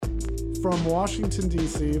From Washington,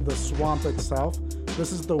 D.C., the swamp itself,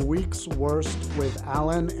 this is the week's worst with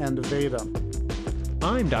Allen and Vadum.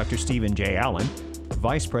 I'm Dr. Stephen J. Allen,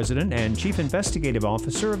 Vice President and Chief Investigative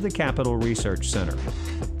Officer of the Capital Research Center.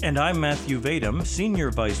 And I'm Matthew Vadum, Senior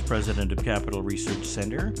Vice President of Capital Research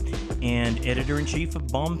Center and Editor-in-Chief of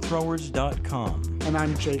BombThrowers.com. And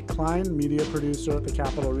I'm Jake Klein, Media Producer at the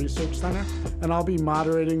Capital Research Center, and I'll be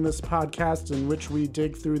moderating this podcast in which we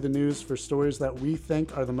dig through the news for stories that we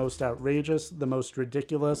think are the most outrageous, the most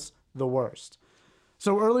ridiculous, the worst.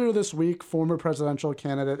 So earlier this week, former presidential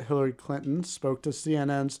candidate Hillary Clinton spoke to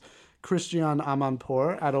CNN's Christiane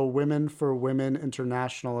Amanpour at a Women for Women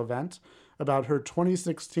International event about her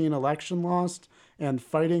 2016 election loss and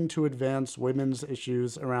fighting to advance women's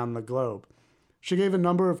issues around the globe. She gave a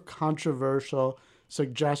number of controversial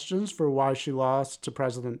suggestions for why she lost to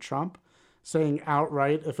President Trump, saying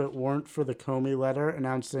outright if it weren't for the Comey letter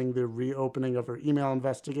announcing the reopening of her email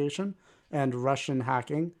investigation and Russian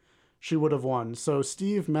hacking, she would have won. So,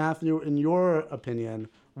 Steve, Matthew, in your opinion,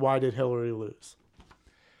 why did Hillary lose?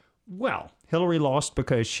 Well, Hillary lost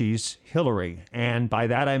because she's Hillary. And by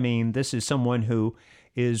that I mean this is someone who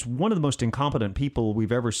is one of the most incompetent people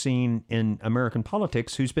we've ever seen in American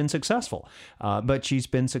politics who's been successful. But she's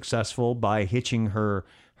been successful by hitching her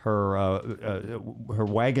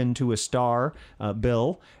wagon to a star,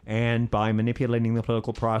 Bill, and by manipulating the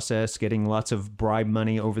political process, getting lots of bribe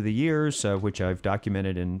money over the years, which I've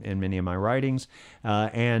documented in many of my writings,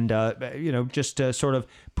 and just sort of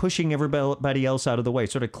pushing everybody else out of the way,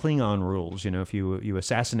 sort of Klingon rules. If you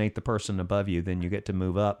assassinate the person above you, then you get to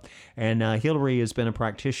move up. And Hillary has been a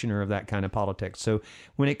practitioner of that kind of politics. So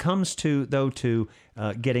when it comes to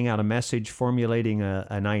getting out a message, formulating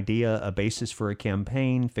an idea, a basis for a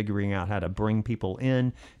campaign, figuring out how to bring people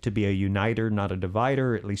in to be a uniter, not a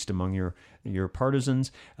divider, at least among your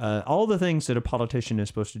partisans, all the things that a politician is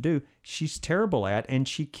supposed to do, she's terrible at, and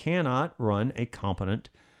she cannot run a competent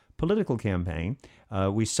political campaign.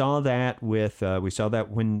 We saw that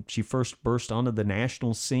when she first burst onto the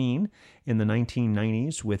national scene in the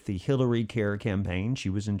 1990s with the Hillary Care campaign. She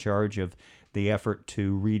was in charge of the effort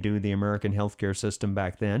to redo the American healthcare system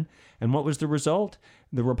back then. And what was the result?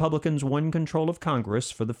 The Republicans won control of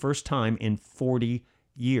Congress for the first time in 40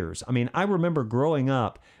 years. I mean, I remember growing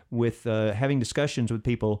up with having discussions with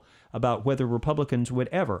people about whether Republicans would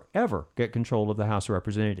ever get control of the House of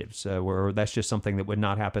Representatives, where that's just something that would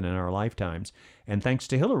not happen in our lifetimes. And thanks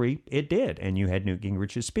to Hillary, it did. And you had Newt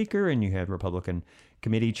Gingrich as Speaker, and you had Republican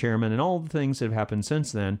committee chairman, and all the things that have happened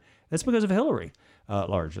since then. That's because of Hillary,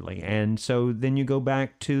 largely. And so then you go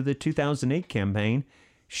back to the 2008 campaign.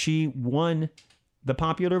 She won the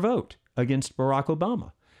popular vote against Barack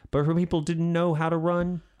Obama. But her people didn't know how to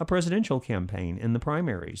run a presidential campaign in the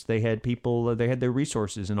primaries. They had their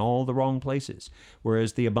resources in all the wrong places,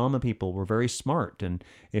 whereas the Obama people were very smart. And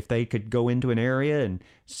if they could go into an area and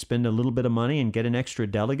spend a little bit of money and get an extra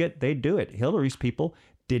delegate, they'd do it. Hillary's people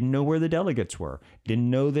didn't know where the delegates were, didn't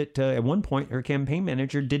know that at one point her campaign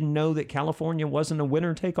manager didn't know that California wasn't a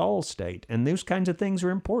winner-take-all state. And those kinds of things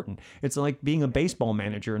are important. It's like being a baseball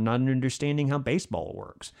manager and not understanding how baseball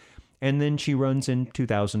works. And then she runs in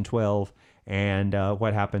 2012, and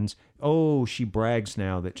what happens? Oh, she brags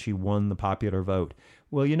now that she won the popular vote.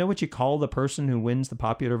 Well, you know what you call the person who wins the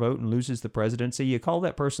popular vote and loses the presidency? You call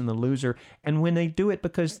that person the loser. And when they do it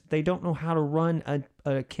because they don't know how to run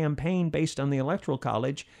a campaign based on the Electoral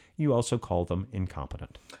College, you also call them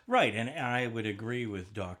incompetent. Right, and I would agree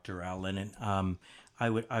with Dr. Allen. And I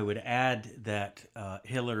would add that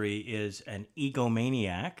Hillary is an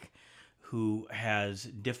egomaniac who has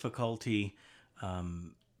difficulty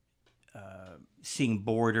seeing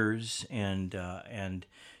borders, and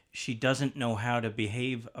she doesn't know how to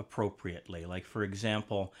behave appropriately. Like, for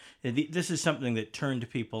example, this is something that turned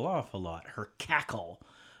people off a lot, her cackle.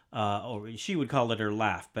 Or she would call it her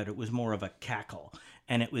laugh, but it was more of a cackle.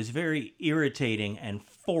 And it was very irritating and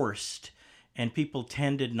forced, and people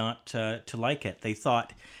tended not to like it. They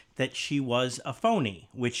thought that she was a phony,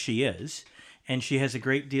 which she is. And she has a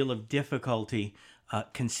great deal of difficulty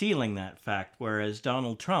concealing that fact, whereas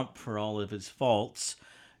Donald Trump, for all of his faults,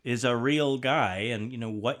 is a real guy,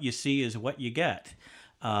 and what you see is what you get.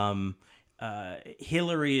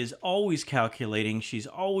 Hillary is always calculating. She's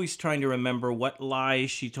always trying to remember what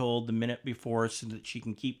lies she told the minute before so that she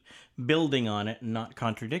can keep building on it and not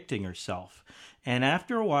contradicting herself. And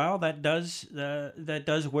after a while, that does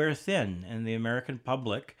wear thin, and the American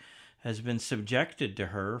public has been subjected to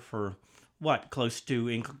her for close to,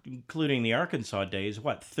 including the Arkansas days,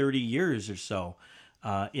 30 years or so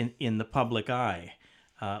in the public eye,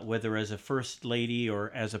 whether as a first lady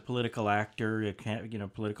or as a political actor,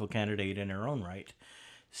 political candidate in her own right.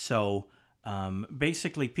 So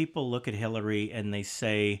basically, people look at Hillary and they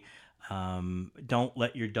say, don't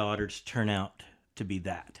let your daughters turn out to be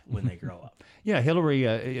that when they grow up. Yeah,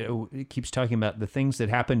 Hillary keeps talking about the things that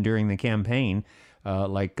happened during the campaign,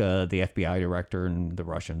 like the FBI director and the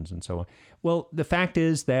Russians and so on. Well, the fact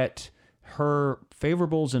is that her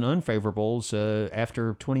favorables and unfavorables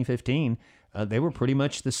after 2015, they were pretty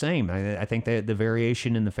much the same. I think that the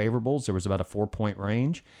variation in the favorables, there was about a 4-point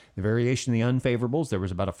range. The variation in the unfavorables, there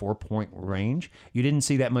was about a 4-point range. You didn't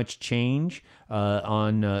see that much change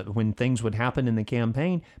on when things would happen in the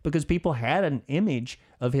campaign because people had an image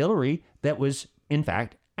of Hillary that was, in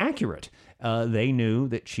fact, accurate. They knew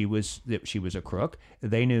that she was a crook.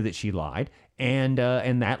 They knew that she lied, and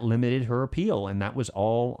that limited her appeal. And that was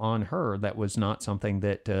all on her. That was not something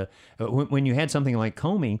that when you had something like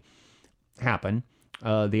Comey happen,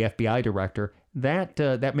 the FBI director,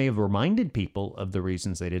 that may have reminded people of the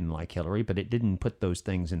reasons they didn't like Hillary, but it didn't put those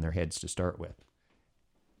things in their heads to start with.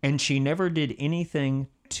 And she never did anything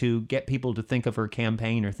to get people to think of her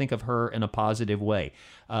campaign or think of her in a positive way.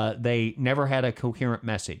 They never had a coherent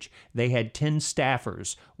message. They had 10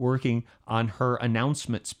 staffers working on her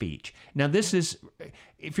announcement speech. Now, this is,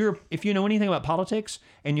 if you know anything about politics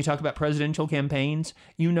and you talk about presidential campaigns,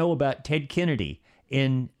 you know about Ted Kennedy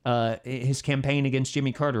in his campaign against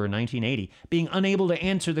Jimmy Carter in 1980, being unable to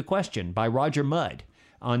answer the question by Roger Mudd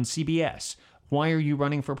on CBS. Why are you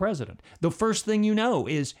running for president? The first thing you know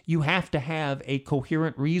is you have to have a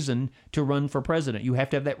coherent reason to run for president. You have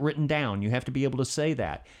to have that written down. You have to be able to say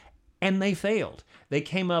that. And they failed. They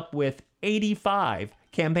came up with 85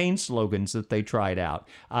 campaign slogans that they tried out.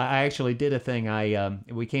 I actually did a thing.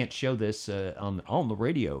 We can't show this on the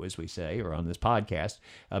radio, as we say, or on this podcast.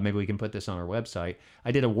 Maybe we can put this on our website.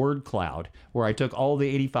 I did a word cloud where I took all the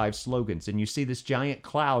 85 slogans, and you see this giant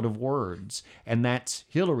cloud of words, and that's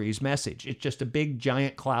Hillary's message. It's just a big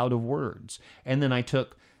giant cloud of words. And then I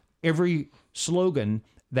took every slogan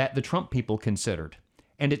that the Trump people considered,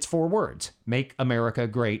 and it's 4 words: "Make America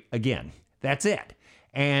Great Again." That's it.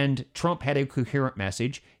 And Trump had a coherent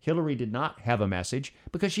message. Hillary did not have a message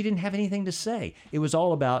because she didn't have anything to say. It was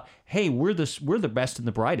all about, hey, we're the best and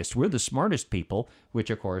the brightest. We're the smartest people, which,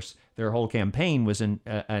 of course, their whole campaign was an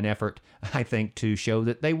effort, I think, to show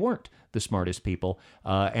that they weren't the smartest people.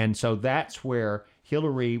 And so that's where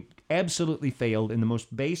Hillary absolutely failed in the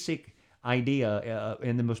most basic idea,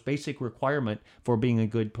 and the most basic requirement for being a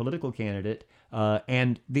good political candidate.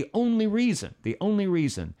 And the only reason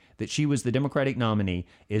that she was the Democratic nominee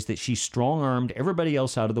is that she strong-armed everybody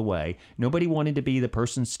else out of the way. Nobody wanted to be the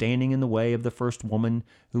person standing in the way of the first woman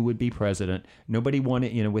who would be president. Nobody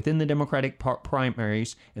wanted, within the Democratic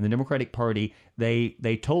primaries and the Democratic Party,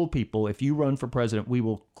 they told people, if you run for president, we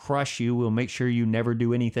will crush you. We'll make sure you never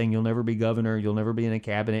do anything. You'll never be governor. You'll never be in a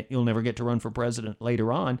cabinet. You'll never get to run for president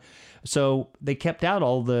later on. So they kept out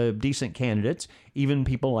all the decent candidates, even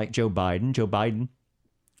people like Joe Biden,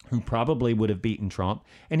 who probably would have beaten Trump,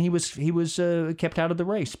 and he was kept out of the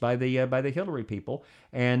race by the Hillary people,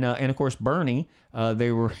 and of course Bernie,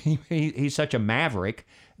 he's such a maverick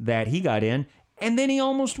that he got in. And then he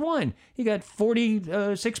almost won. He got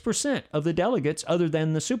 46% of the delegates, other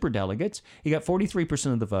than the superdelegates. He got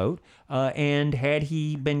 43% of the vote. And had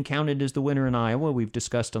he been counted as the winner in Iowa, we've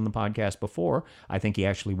discussed on the podcast before, I think he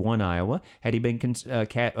actually won Iowa. Had he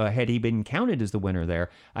been counted as the winner there,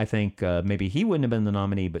 I think maybe he wouldn't have been the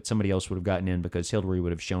nominee, but somebody else would have gotten in because Hillary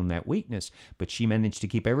would have shown that weakness. But she managed to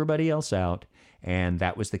keep everybody else out. And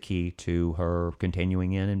that was the key to her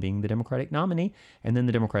continuing in and being the Democratic nominee. And then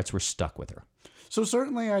the Democrats were stuck with her. So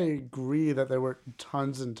certainly I agree that there were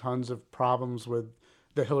tons and tons of problems with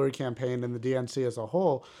the Hillary campaign and the DNC as a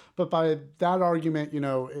whole. But by that argument,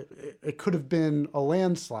 it could have been a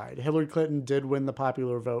landslide. Hillary Clinton did win the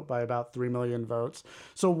popular vote by about 3 million votes.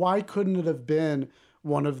 So why couldn't it have been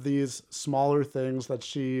one of these smaller things that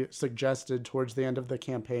she suggested towards the end of the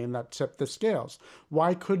campaign that tipped the scales?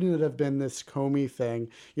 Why couldn't it have been this Comey thing,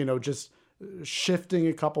 just shifting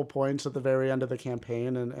a couple points at the very end of the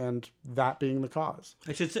campaign and that being the cause?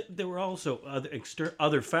 I should say there were also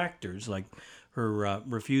other factors, like her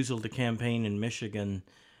refusal to campaign in Michigan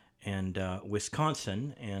and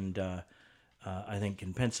Wisconsin, and I think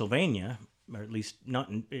in Pennsylvania, or at least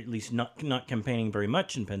not campaigning very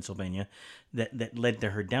much in Pennsylvania, that led to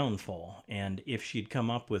her downfall. And if she'd come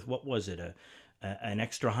up with, what was it, an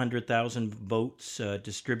extra 100,000 votes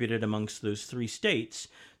distributed amongst those 3 states,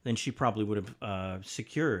 then she probably would have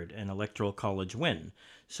secured an electoral college win.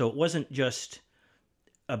 So it wasn't just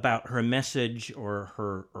about her message or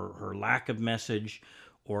her lack of message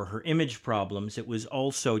or her image problems. It was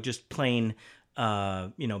also just plain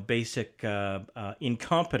basic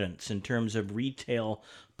incompetence in terms of retail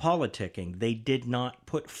politicking. They did not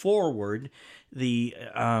put forward the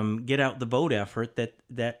get out the vote effort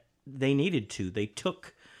that they needed to. They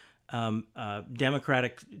took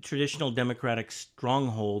traditional democratic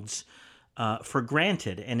strongholds for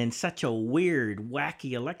granted, and in such a weird,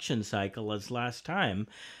 wacky election cycle as last time,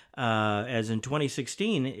 as in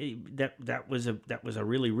 2016, that was a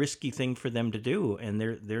really risky thing for them to do, and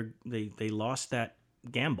they lost that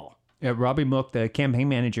gamble. Robbie Mook, the campaign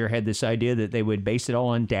manager, had this idea that they would base it all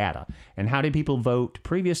on data. And how did people vote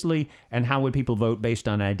previously, and how would people vote based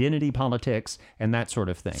on identity politics and that sort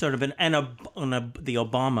of thing. Sort of the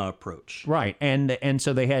Obama approach. Right. And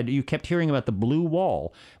so you kept hearing about the blue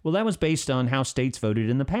wall. Well, that was based on how states voted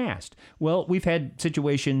in the past. Well, we've had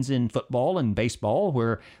situations in football and baseball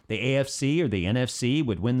where the AFC or the NFC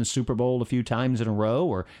would win the Super Bowl a few times in a row,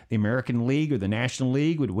 or the American League or the National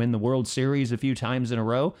League would win the World Series a few times in a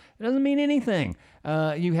row. It doesn't mean anything.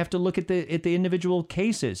 You have to look at the individual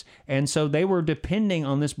cases, and so they were depending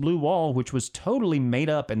on this blue wall, which was totally made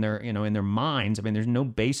up in their minds. I mean, there's no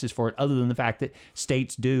basis for it other than the fact that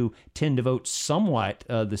states do tend to vote somewhat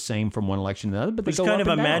the same from one election to another. But it was kind of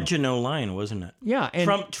a Maginot Line, wasn't it? Yeah,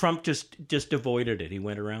 and Trump just avoided it. He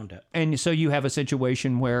went around it. And so you have a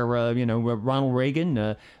situation where Ronald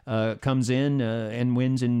Reagan comes in and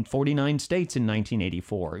wins in 49 states in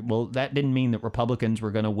 1984. Well, that didn't mean that Republicans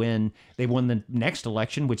were going to win. They won the next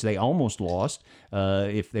election, which they almost lost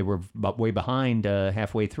if they were way behind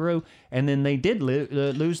halfway through, and then they did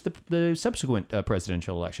lose the subsequent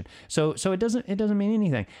presidential election. So it doesn't mean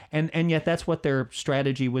anything, and yet that's what their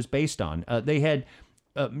strategy was based on. They had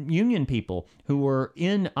union people who were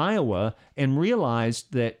in Iowa and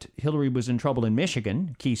realized that Hillary was in trouble in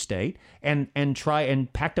Michigan, key state, and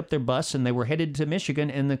packed up their bus, and they were headed to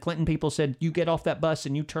Michigan, and the Clinton people said, you get off that bus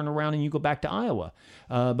and you turn around and you go back to Iowa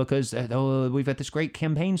because we've got this great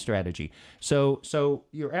campaign strategy. So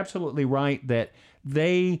you're absolutely right that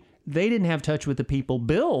they didn't have touch with the people.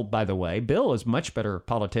 Bill, by the way, Bill is much better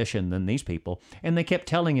politician than these people. And they kept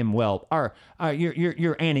telling him, well,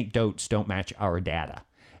 your anecdotes don't match our data.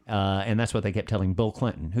 And that's what they kept telling Bill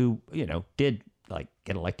Clinton, who, did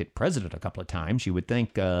get elected president a couple of times, you would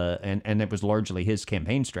think, and it was largely his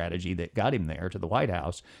campaign strategy that got him there to the White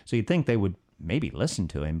House. So you'd think they would maybe listen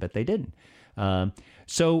to him, but they didn't.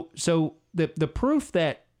 So the proof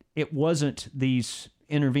that it wasn't these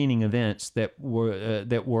intervening events that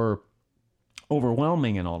were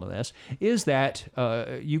overwhelming in all of this is that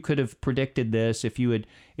you could have predicted this if you had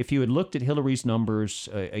looked at Hillary's numbers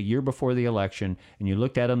a year before the election, and you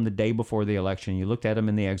looked at them the day before the election, you looked at them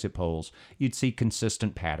in the exit polls, you'd see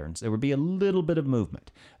consistent patterns. There would be a little bit of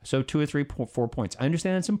movement. So 2 or 3, 4 points. I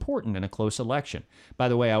understand it's important in a close election. By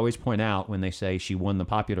the way, I always point out when they say she won the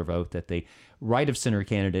popular vote that the right-of-center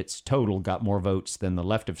candidates total got more votes than the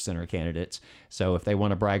left-of-center candidates. So if they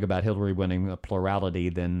want to brag about Hillary winning a plurality,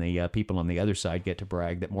 then the people on the other side get to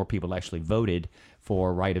brag that more people actually voted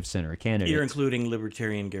for right-of-center candidates. You're including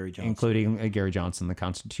Libertarian Gary Johnson. Including Gary Johnson, the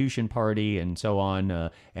Constitution Party, and so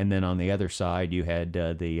on. And then on the other side, you had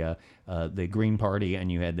the Green Party,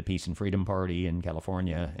 and you had the Peace and Freedom Party in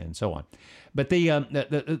California, and so on. But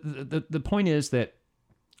the point is that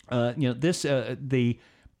the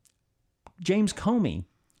James Comey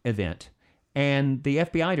event and the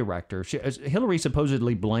FBI director, Hillary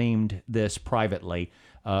supposedly blamed this privately,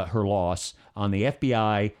 her loss, on the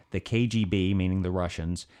FBI, the KGB, meaning the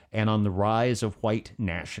Russians, and on the rise of white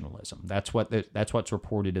nationalism. That's what's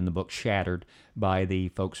reported in the book Shattered by the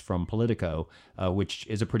folks from Politico, which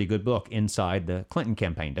is a pretty good book inside the Clinton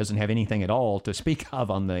campaign. Doesn't have anything at all to speak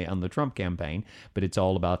of on the Trump campaign, but it's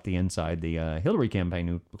all about the inside the Hillary campaign,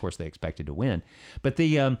 who of course they expected to win. But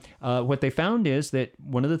what they found is that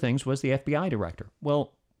one of the things was the FBI director.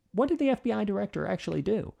 Well, what did the FBI director actually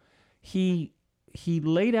do? He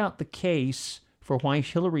laid out the case for why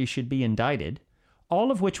Hillary should be indicted,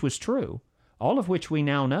 all of which was true, all of which we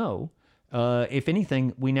now know. If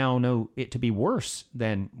anything, we now know it to be worse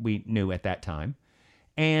than we knew at that time.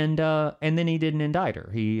 And then he didn't indict her.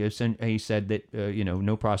 He said that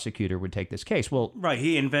no prosecutor would take this case. Well, right.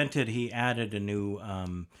 He added a new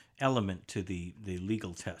element to the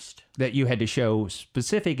legal test that you had to show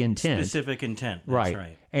specific intent. Specific intent. That's right.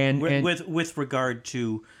 Right. And with regard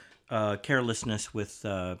to carelessness with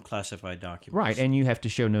classified documents. Right, and you have to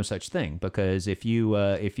show no such thing, because if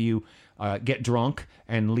you get drunk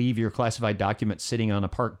and leave your classified documents sitting on a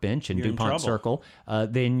park bench in You're in DuPont trouble. Circle,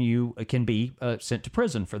 then you can be sent to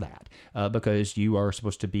prison for that because you are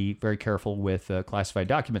supposed to be very careful with classified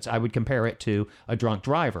documents. I would compare it to a drunk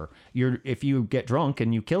driver. If you get drunk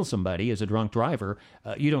and you kill somebody as a drunk driver,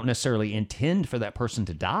 you don't necessarily intend for that person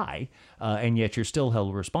to die, and yet you're still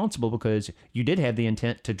held responsible because you did have the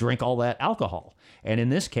intent to drink all that alcohol. And in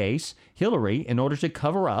this case, Hillary, in order to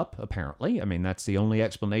cover up, apparently, I mean, that's the only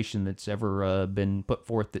explanation that's ever been put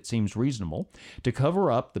forth that seems reasonable, to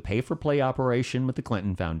cover up the pay-for-play operation with the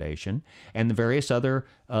Clinton Foundation and the various other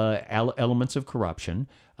elements of corruption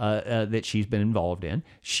that she's been involved in,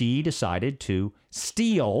 she decided to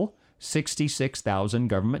steal 66,000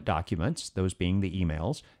 government documents, those being the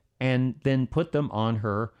emails, and then put them on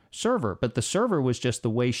her server. But the server was just the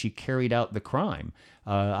way she carried out the crime.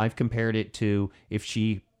 I've compared it to if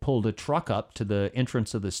she pulled a truck up to the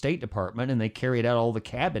entrance of the State Department and they carried out all the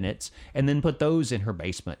cabinets and then put those in her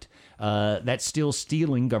basement. That's still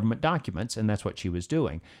stealing government documents, and that's what she was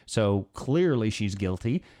doing. So clearly she's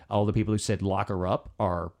guilty. All the people who said lock her up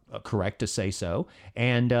are correct to say so.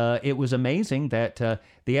 And it was amazing that the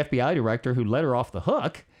FBI director who let her off the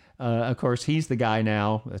hook, of course, he's the guy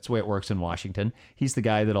now. That's the way it works in Washington. He's the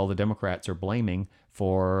guy that all the Democrats are blaming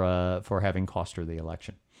for having cost her the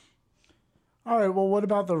election. All right, well, what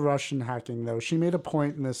about the Russian hacking, though? She made a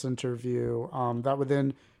point in this interview that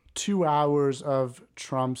within 2 hours of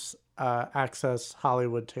Trump's Access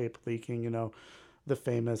Hollywood tape leaking, the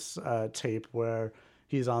famous tape where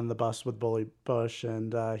he's on the bus with Bully Bush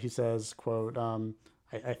and he says, quote,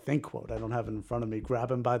 I think, quote, I don't have it in front of me,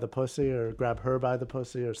 grab him by the pussy or grab her by the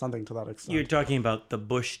pussy or something to that extent. You're talking about the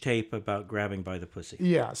Bush tape about grabbing by the pussy.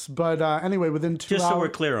 Yes, but anyway, within 2 hours... Just so we're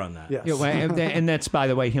clear on that. Yes. Yeah, well, and that's, by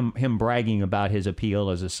the way, him bragging about his appeal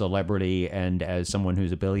as a celebrity and as someone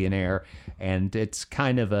who's a billionaire. And it's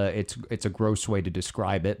kind of it's a gross way to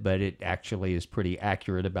describe it, but it actually is pretty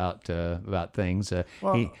accurate about things.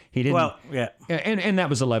 He didn't. Well, yeah. And that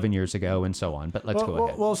was 11 years ago and so on. But let's go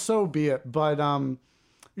ahead. Well, so be it. But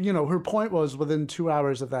her point was within 2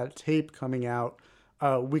 hours of that tape coming out,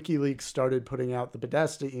 WikiLeaks started putting out the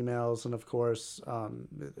Podesta emails. And of course,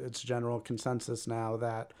 it's general consensus now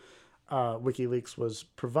that WikiLeaks was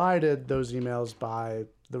provided those emails by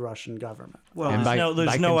the Russian government. Well,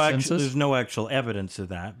 there's no actual evidence of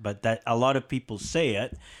that, but that a lot of people say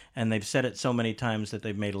it, and they've said it so many times that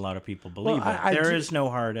they've made a lot of people believe it. There is no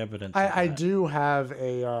hard evidence. I do have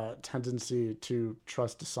a tendency to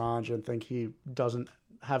trust Assange and think he doesn't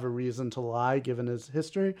have a reason to lie given his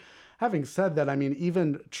history. Having said that, I mean,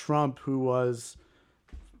 even Trump, who was,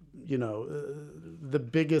 the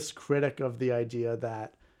biggest critic of the idea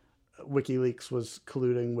that WikiLeaks was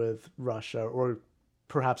colluding with Russia, or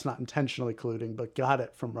perhaps not intentionally colluding, but got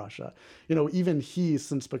it from Russia. Even he,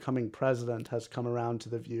 since becoming president, has come around to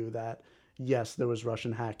the view that, yes, there was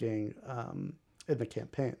Russian hacking in the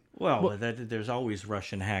campaign. Well, there's always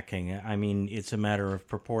Russian hacking. I mean, it's a matter of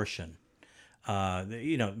proportion.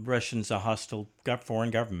 Russians, a hostile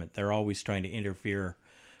foreign government. They're always trying to interfere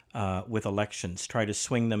with elections, try to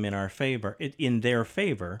swing them in their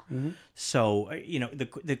favor. Mm-hmm. So,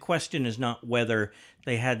 the question is not whether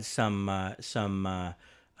they had some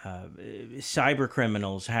cyber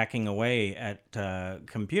criminals hacking away at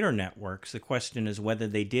computer networks. The question is whether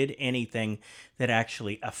they did anything that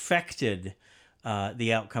actually affected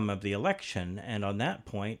the outcome of the election. And on that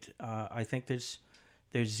point, I think there's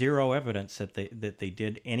zero evidence that they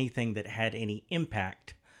did anything that had any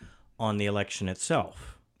impact on the election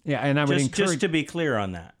itself. Yeah, and I would encourage, just to be clear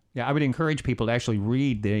on that. Yeah, I would encourage people to actually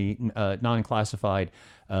read the non-classified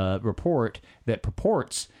report that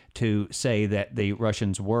purports to say that the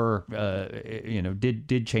Russians were,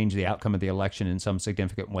 did change the outcome of the election in some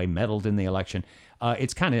significant way, meddled in the election.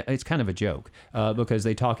 It's kind of a joke because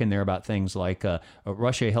they talk in there about things like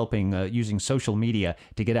Russia helping using social media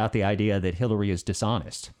to get out the idea that Hillary is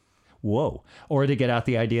dishonest. Whoa. Or to get out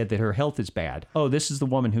the idea that her health is bad. Oh, this is the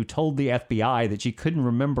woman who told the FBI that she couldn't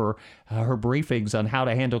remember her briefings on how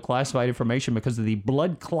to handle classified information because of the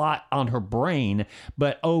blood clot on her brain.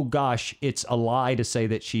 But, oh gosh, it's a lie to say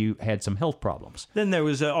that she had some health problems. Then there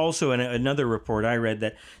was also another report I read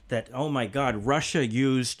that, oh my God, Russia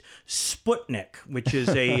used Sputnik, which is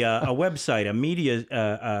a website, a media,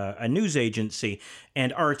 a news agency,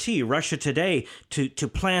 and RT, Russia Today, to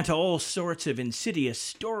plant all sorts of insidious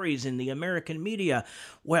stories in the American media.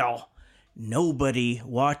 Well, nobody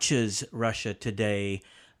watches Russia Today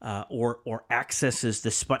or accesses the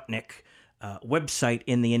Sputnik website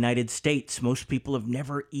in the United States. Most people have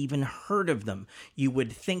never even heard of them. You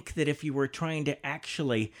would think that if you were trying to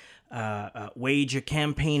actually wage a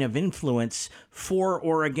campaign of influence for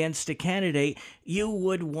or against a candidate, you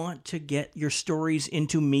would want to get your stories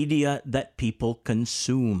into media that people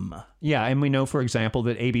consume. Yeah, and we know, for example,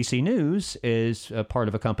 that ABC News is a part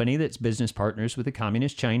of a company that's business partners with the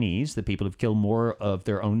Communist Chinese, the people who've killed more of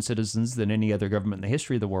their own citizens than any other government in the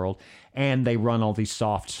history of the world, and they run all these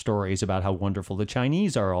soft stories about how wonderful the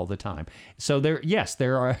Chinese are all the time. So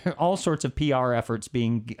there are all sorts of PR efforts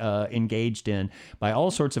being engaged in by all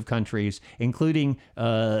sorts of countries, including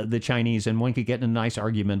the Chinese, and one could get in a nice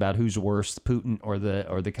argument about who's worse, Putin or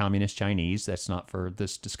the Communist Chinese. That's not for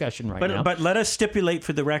this discussion now. But let us stipulate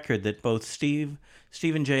for the record that both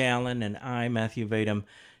Stephen J. Allen and I, Matthew Vadum,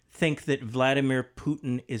 think that Vladimir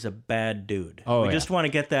Putin is a bad dude. We just want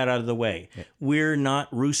to get that out of the way. Yeah. We're not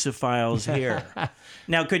Russophiles here.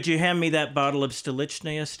 Now, could you hand me that bottle of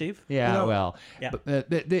Stolichnaya, Steve? Yeah, But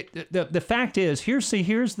the fact is, here's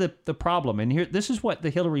the problem, and this is what the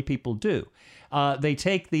Hillary people do. They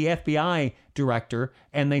take the FBI director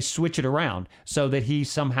and they switch it around so that he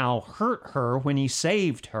somehow hurt her when he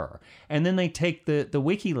saved her. And then they take the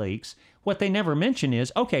WikiLeaks. What they never mention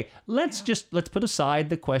is, okay, let's put aside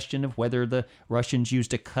the question of whether the Russians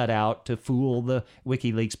used a cutout to fool the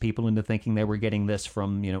WikiLeaks people into thinking they were getting this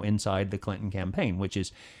from, inside the Clinton campaign, which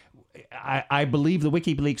is, I believe the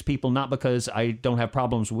WikiLeaks people, not because I don't have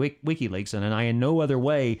problems with WikiLeaks, and I in no other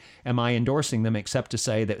way am I endorsing them except to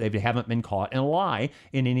say that they haven't been caught in a lie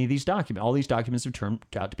in any of these documents. All these documents have turned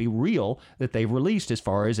out to be real that they've released as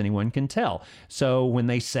far as anyone can tell. So when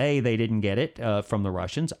they say they didn't get it from the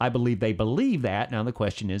Russians, I believe they believe that. Now the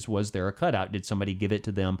question is, was there a cutout? Did somebody give it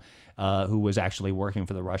to them who was actually working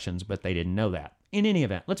for the Russians, but they didn't know that? In any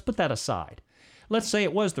event, let's put that aside. Let's say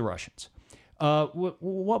it was the Russians.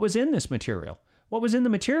 What was in this material? What was in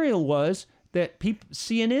the material was that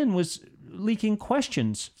CNN was leaking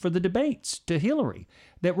questions for the debates to Hillary,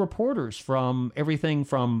 that reporters from everything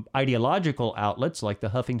from ideological outlets like the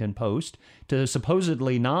Huffington Post to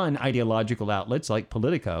supposedly non-ideological outlets like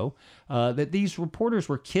Politico, that these reporters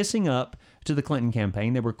were kissing up to the Clinton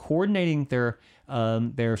campaign. They were coordinating their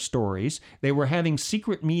stories. They were having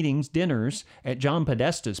secret meetings, dinners at John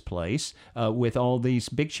Podesta's place with all these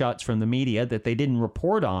big shots from the media that they didn't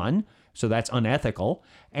report on. So that's unethical.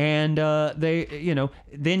 And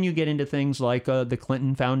then you get into things like the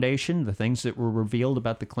Clinton Foundation, the things that were revealed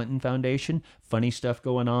about the Clinton Foundation, funny stuff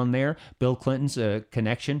going on there. Bill Clinton's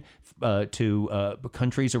connection to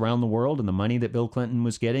countries around the world and the money that Bill Clinton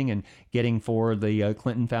was getting for the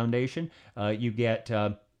Clinton Foundation. You get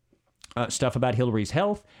stuff about Hillary's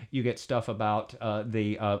health. You get stuff about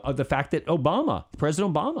the fact that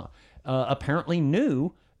President Obama, apparently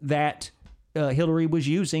knew that Hillary was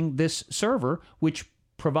using this server, which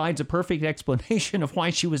provides a perfect explanation of why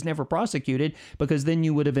she was never prosecuted, because then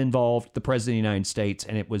you would have involved the President of the United States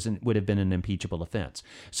and it would have been an impeachable offense.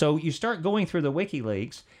 So you start going through the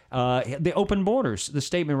WikiLeaks, the open borders, the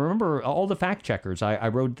statement. Remember, all the fact checkers, I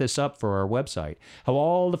wrote this up for our website, how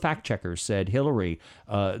all the fact checkers said Hillary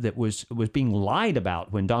that was being lied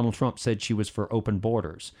about when Donald Trump said she was for open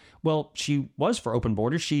borders. Well, she was for open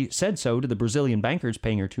borders. She said so to the Brazilian bankers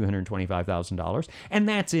paying her $225,000, and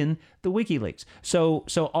that's in the WikiLeaks. So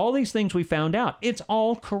all these things we found out, it's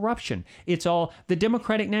all corruption. It's all the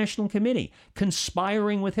Democratic National Committee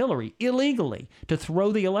conspiring with Hillary illegally to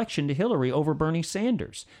throw the election to Hillary over Bernie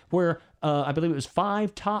Sanders, where I believe it was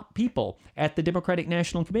 5 top people at the Democratic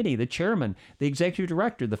National Committee, the chairman, the executive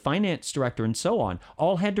director, the finance director, and so on,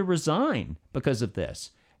 all had to resign because of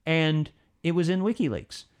this. And it was in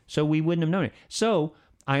WikiLeaks. So we wouldn't have known it. So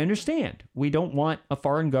I understand. We don't want a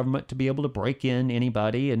foreign government to be able to break in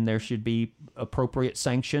anybody, and there should be appropriate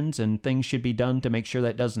sanctions and things should be done to make sure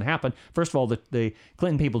that doesn't happen. First of all, the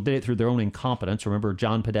Clinton people did it through their own incompetence. Remember,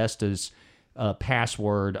 John Podesta's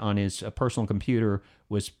password on his personal computer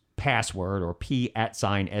was password, or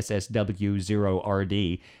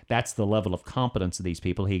P@SSW0RD. That's the level of competence of these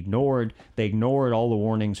people. They ignored all the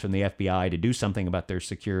warnings from the FBI to do something about their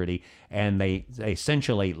security, and they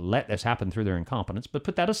essentially let this happen through their incompetence. But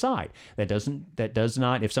put that aside. That does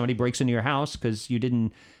not, if somebody breaks into your house because you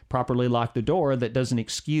didn't properly lock the door, that doesn't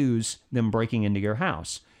excuse them breaking into your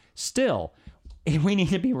house. Still, we need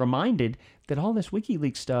to be reminded that all this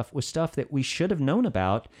WikiLeaks stuff was stuff that we should have known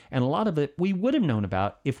about, and a lot of it we would have known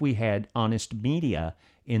about if we had honest media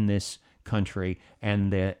in this country,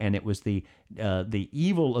 and it was the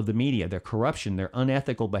evil of the media, their corruption, their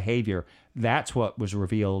unethical behavior. That's what was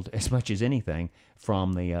revealed as much as anything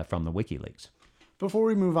from the WikiLeaks. Before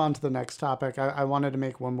we move on to the next topic, I wanted to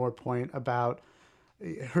make one more point about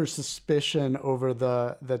her suspicion over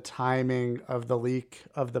the timing of the leak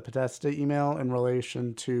of the Podesta email in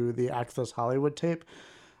relation to the Access Hollywood tape.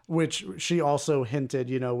 which she also hinted,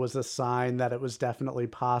 was a sign that it was definitely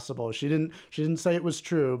possible. She didn't say it was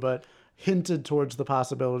true, but hinted towards the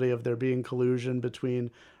possibility of there being collusion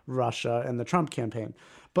between Russia and the Trump campaign.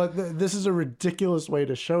 But this is a ridiculous way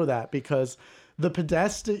to show that, because the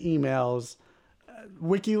Podesta emails,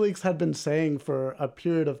 WikiLeaks had been saying for a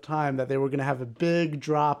period of time that they were going to have a big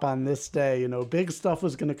drop on this day. Big stuff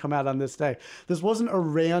was going to come out on this day. This wasn't a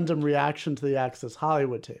random reaction to the Access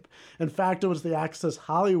Hollywood tape. In fact, it was the Access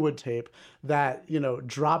Hollywood tape that,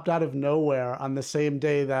 dropped out of nowhere on the same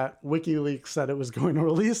day that WikiLeaks said it was going to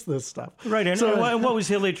release this stuff. Right. And what was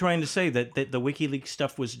Hillary trying to say? That the WikiLeaks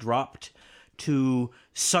stuff was dropped to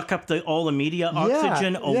suck up all the media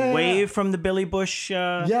oxygen away from the Billy Bush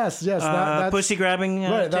that's pussy grabbing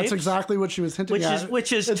right, tapes? That's exactly what she was hinting at.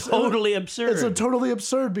 Which is totally absurd. It's totally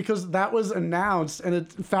absurd, because that was announced, and in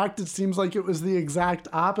fact it seems like it was the exact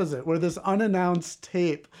opposite, where this unannounced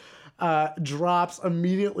tape drops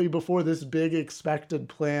immediately before this big expected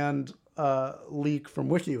planned leak from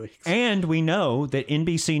WikiLeaks. And we know that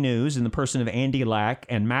NBC News, in the person of Andy Lack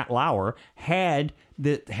and Matt Lauer, had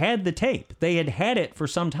the tape. They had it for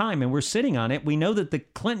some time, and we're sitting on it. We know that the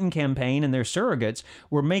Clinton campaign and their surrogates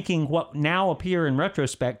were making what now appear in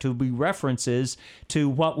retrospect to be references to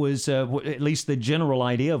what was at least the general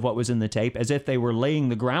idea of what was in the tape, as if they were laying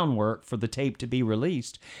the groundwork for the tape to be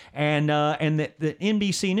released. And the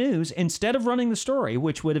NBC News, instead of running the story,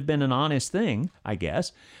 which would have been an honest thing, I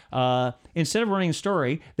guess, instead of running the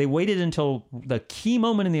story, they waited until the key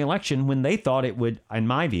moment in the election when they thought it would, in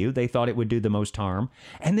my view, they thought it would do the most harm.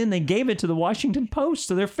 And then they gave it to the Washington Post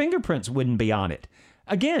so their fingerprints wouldn't be on it.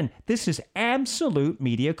 Again, this is absolute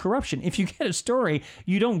media corruption. If you get a story,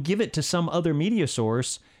 you don't give it to some other media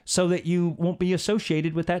source so that you won't be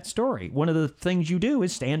associated with that story. One of the things you do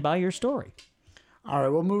is stand by your story. All right,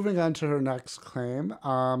 well, moving on to her next claim.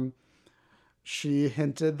 She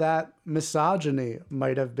hinted that misogyny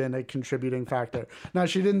might have been a contributing factor. Now,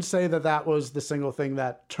 she didn't say that was the single thing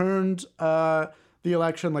that turned the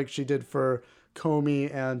election, like she did for Comey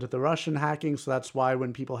and the Russian hacking. So that's why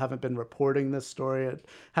when people haven't been reporting this story, it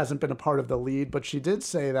hasn't been a part of the lead. But she did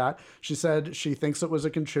say that. She said she thinks it was a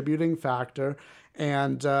contributing factor.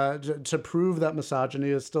 And to prove that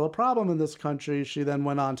misogyny is still a problem in this country, she then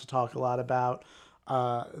went on to talk a lot about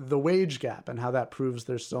the wage gap and how that proves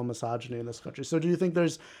there's still misogyny in this country. So do you think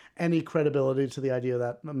there's any credibility to the idea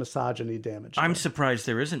that misogyny damaged her? I'm surprised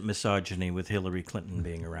there isn't misogyny with Hillary Clinton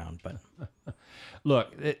being around, but...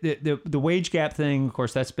 Look, the wage gap thing, of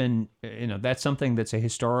course, that's been, that's something that's a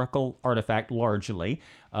historical artifact largely.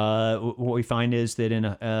 What we find is that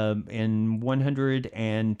in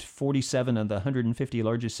 147 of the 150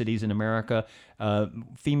 largest cities in America,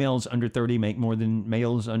 females under 30 make more than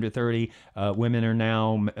males under 30.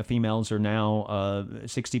 Females are now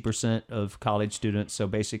 60% of college students. So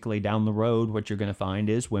basically down the road, what you're going to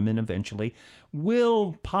find is women eventually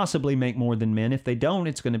will possibly make more than men. If they don't,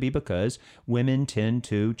 it's going to be because women tend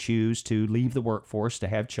to choose to leave the workforce to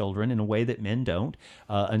have children in a way that men don't.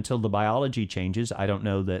 Until the biology changes, I don't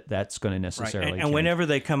know that that's going to necessarily change. And whenever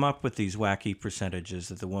they come up with these wacky percentages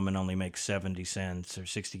that the woman only makes 70 cents or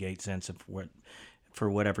 68 cents for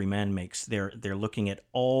what every man makes, they're looking at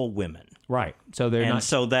all women. Right. So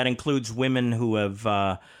so that includes women who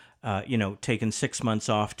have taken 6 months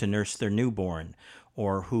off to nurse their newborn,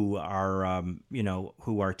 or who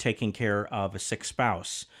are taking care of a sick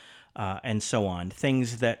spouse, and so on.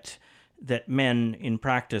 Things that men in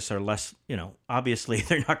practice are less, obviously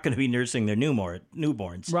they're not going to be nursing their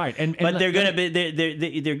newborns. Right. But they're going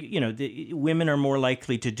to be, women are more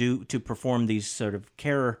likely to perform these sort of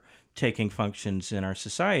caretaking functions in our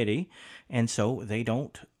society. And so they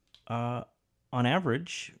don't, on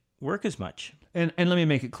average, work as much. And let me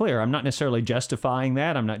make it clear, I'm not necessarily justifying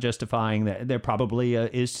that. I'm not justifying that there probably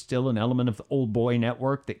is still an element of the old boy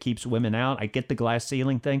network that keeps women out. I get the glass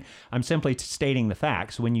ceiling thing. I'm simply stating the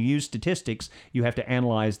facts. When you use statistics, you have to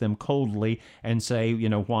analyze them coldly and say,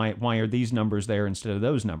 why are these numbers there instead of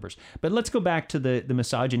those numbers? But let's go back to the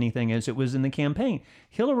misogyny thing as it was in the campaign.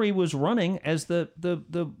 Hillary was running as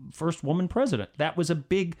the first woman president. That was a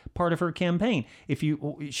big part of her campaign.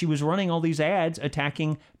 She was running all these ads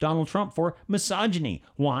attacking Donald Trump for misogyny.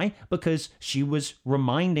 Why? Because she was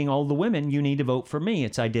reminding all the women, you need to vote for me.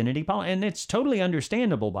 It's identity politics. And it's totally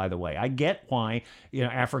understandable, by the way. I get why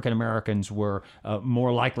African Americans were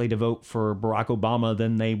more likely to vote for Barack Obama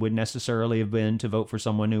than they would necessarily have been to vote for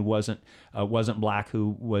someone who wasn't black,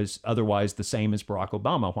 who was otherwise the same as Barack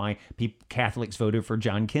Obama. Why Catholics voted for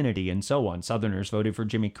John Kennedy and so on. Southerners voted for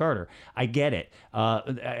Jimmy Carter. I get it.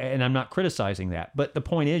 And I'm not criticizing that. But the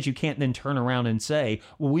point is, you can't then turn around and say,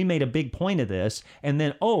 well, we made a big point of this, and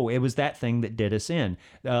then, it was that thing that did us in.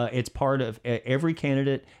 It's part of every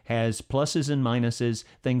candidate has pluses and minuses,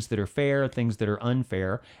 things that are fair, things that are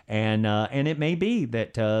unfair, and it may be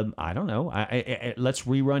that I don't know. Let's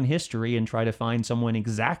rerun history and try to find someone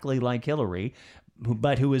exactly like Hillary,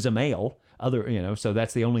 but who is a male. So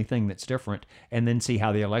that's the only thing that's different, and then see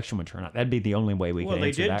how the election would turn out. That'd be the only way we could answer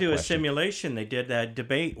that question. Well, they did do a simulation. They did that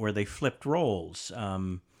debate where they flipped roles,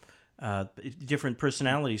 different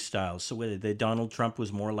personality styles. So whether Donald Trump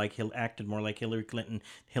was acted more like Hillary Clinton,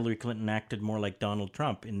 Hillary Clinton acted more like Donald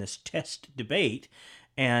Trump in this test debate,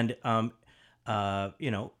 and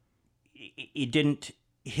it didn't.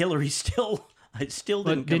 Hillary still. It still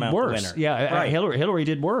didn't come out worse. the winner. Yeah, right. Hillary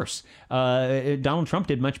did worse. Donald Trump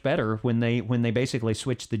did much better when they basically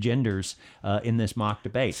switched the genders in this mock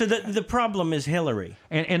debate. So the problem is Hillary.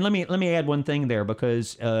 And let me add one thing there,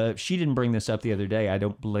 because she didn't bring this up the other day, I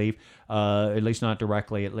don't believe, at least not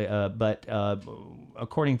directly. But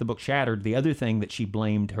according to the book Shattered, the other thing that she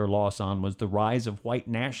blamed her loss on was the rise of white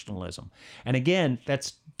nationalism. And again,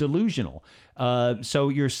 that's delusional. So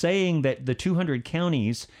you're saying that the 200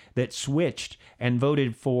 counties that switched and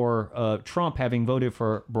voted for Trump, having voted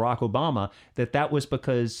for Barack Obama, that was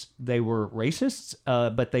because they were racists,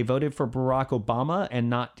 but they voted for Barack Obama and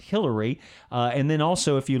not Hillary. And then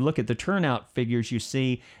also, if you look at the turnout figures, you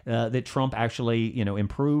see that Trump actually,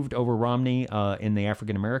 improved over Romney in the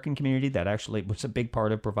African American community. That actually was a big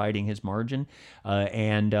part of providing his margin,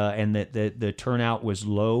 and that the turnout was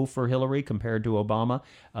low for Hillary compared to Obama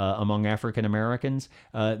among African Americans.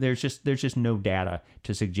 There's just no data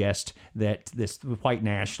to suggest that this white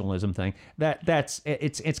nationalism thing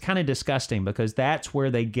it's kind of disgusting, because that's where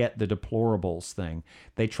they get the deplorables thing.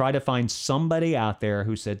 They try to find somebody out there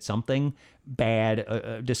who said something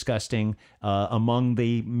bad, disgusting, among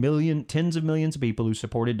the tens of millions of people who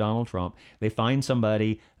supported Donald Trump. They find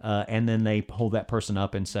somebody, and then they hold that person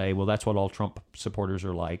up and say, well, that's what all Trump supporters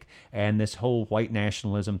are like. And this whole white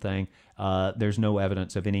nationalism thing, there's no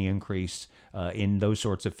evidence of any increase in those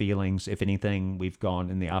sorts of feelings. If anything, we've gone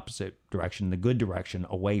in the opposite direction, the good direction,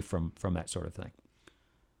 away from that sort of thing.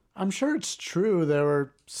 I'm sure it's true there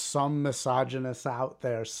were some misogynists out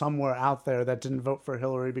there, somewhere out there, that didn't vote for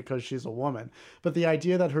Hillary because she's a woman. But the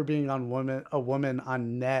idea that her being a woman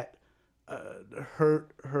on net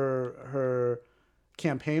hurt her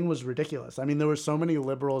campaign was ridiculous. I mean, there were so many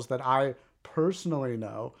liberals that I personally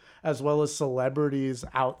know, as well as celebrities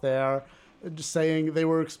out there, saying they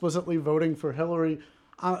were explicitly voting for Hillary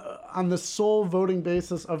on the sole voting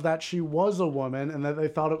basis of that she was a woman and that they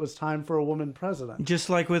thought it was time for a woman president.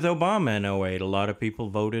 Just like with Obama in 2008, a lot of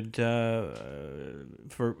people voted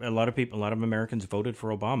for a lot of Americans voted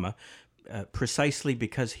for Obama precisely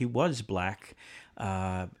because he was black.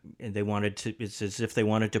 And it's as if they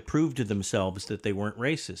wanted to prove to themselves that they weren't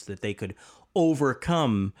racist, that they could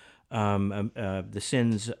overcome the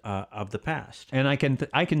sins of the past. And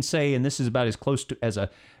I can say, and this is about as close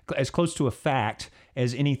to a fact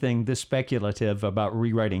as anything this speculative about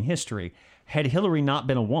rewriting history. Had Hillary not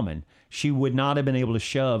been a woman, she would not have been able to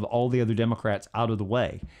shove all the other Democrats out of the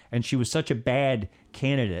way. And she was such a bad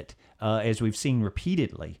candidate, as we've seen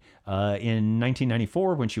repeatedly. In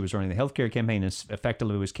 1994, when she was running the healthcare campaign, and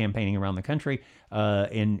effectively was campaigning around the country,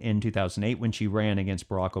 in 2008, when she ran against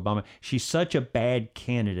Barack Obama. She's such a bad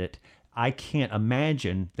candidate. I can't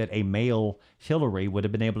imagine that a male Hillary would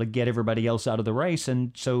have been able to get everybody else out of the race,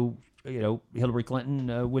 and so Hillary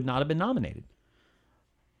Clinton would not have been nominated.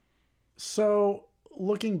 So,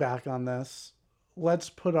 looking back on this, let's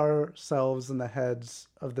put ourselves in the heads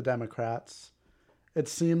of the Democrats. It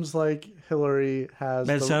seems like Hillary has...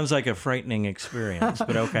 That sounds like a frightening experience,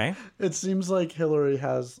 but okay. It seems like Hillary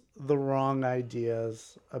has the wrong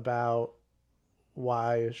ideas about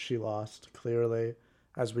why she lost, clearly,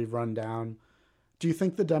 as we've run down. Do you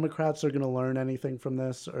think the Democrats are going to learn anything from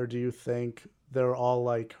this, or do you think they're all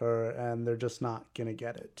like her and they're just not going to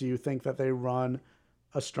get it? Do you think that they run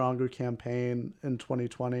a stronger campaign in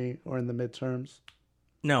 2020 or in the midterms?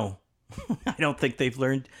 No. I don't think they've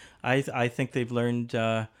learned. I think they've learned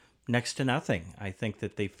next to nothing. I think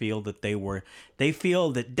that they feel that Day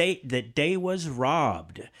was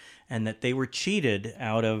robbed, and that they were cheated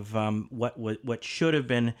out of what should have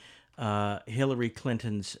been Hillary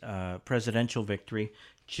Clinton's presidential victory.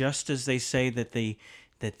 Just as they say that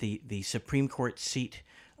the Supreme Court seat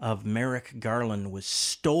of Merrick Garland was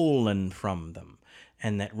stolen from them,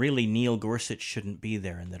 and that really Neil Gorsuch shouldn't be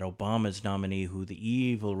there, and that Obama's nominee, who the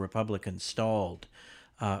evil Republicans stalled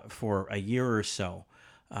for a year or so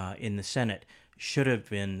in the Senate, should have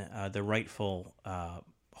been the rightful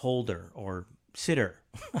holder or sitter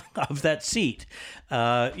of that seat.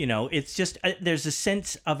 It's just there's a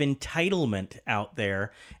sense of entitlement out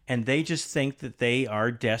there, and they just think that they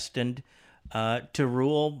are destined to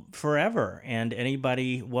rule forever. And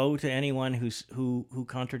woe to anyone who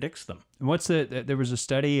contradicts them. There was a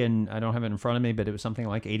study, and I don't have it in front of me, but it was something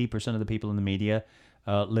like 80% of the people in the media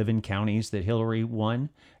live in counties that Hillary won.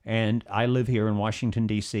 And I live here in Washington,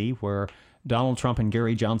 D.C., where Donald Trump and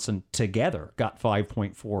Gary Johnson together got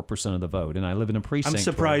 5.4% of the vote, and I live in a precinct. I'm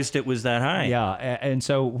surprised it was that high. Yeah, and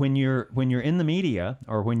so when you're in the media,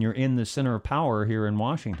 or when you're in the center of power here in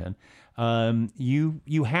Washington,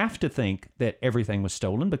 you have to think that everything was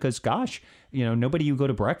stolen, because gosh, nobody you go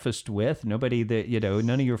to breakfast with, nobody that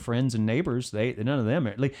none of your friends and neighbors, none of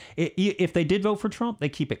them if they did vote for Trump, they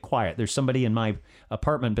keep it quiet. There's somebody in my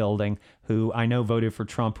apartment building who I know voted for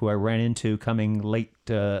Trump, who I ran into coming late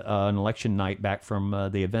on election night back from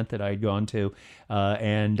the event that I had gone to,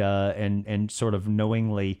 and sort of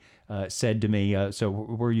knowingly said to me, so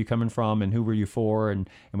where are you coming from and who were you for? And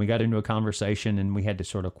we got into a conversation, and we had to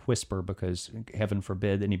sort of whisper, because heaven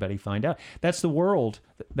forbid anybody find out. That's the world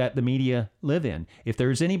that the media live in. If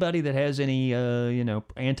there's anybody that has any,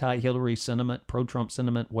 anti-Hillary sentiment, pro-Trump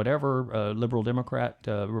sentiment, whatever, liberal, Democrat,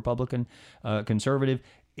 Republican, conservative,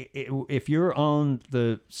 if you're on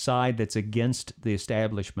the side that's against the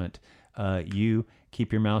establishment, you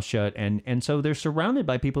keep your mouth shut. And so they're surrounded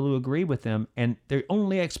by people who agree with them, and their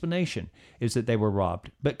only explanation is that they were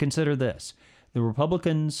robbed. But consider this. The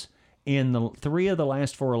Republicans in the 3 of the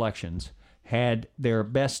last 4 elections had their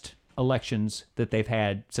best elections that they've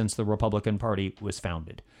had since the Republican Party was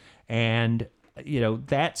founded. And,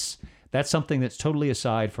 that's something that's totally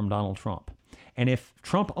aside from Donald Trump. And if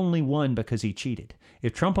Trump only won because he cheated,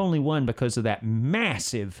 if Trump only won because of that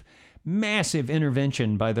massive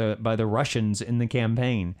intervention by the Russians in the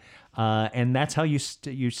campaign, and that's how you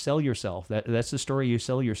sell yourself. That's the story you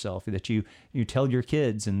sell yourself. That you tell your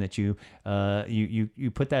kids, and that you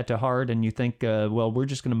put that to heart, and you think, well, we're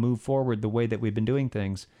just going to move forward the way that we've been doing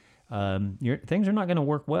things. Things are not going to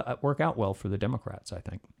work out well for the Democrats, I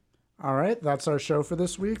think. All right, that's our show for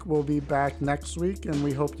this week. We'll be back next week, and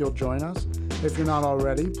we hope you'll join us. If you're not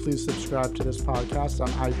already, please subscribe to this podcast on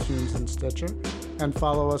iTunes and Stitcher, and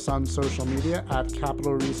follow us on social media at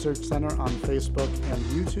Capital Research Center on Facebook and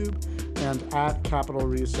YouTube, and at Capital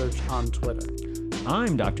Research on Twitter.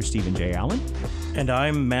 I'm Dr. Stephen J. Allen. And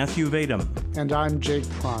I'm Matthew Vadum. And I'm Jake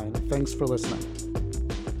Klein. Thanks for listening.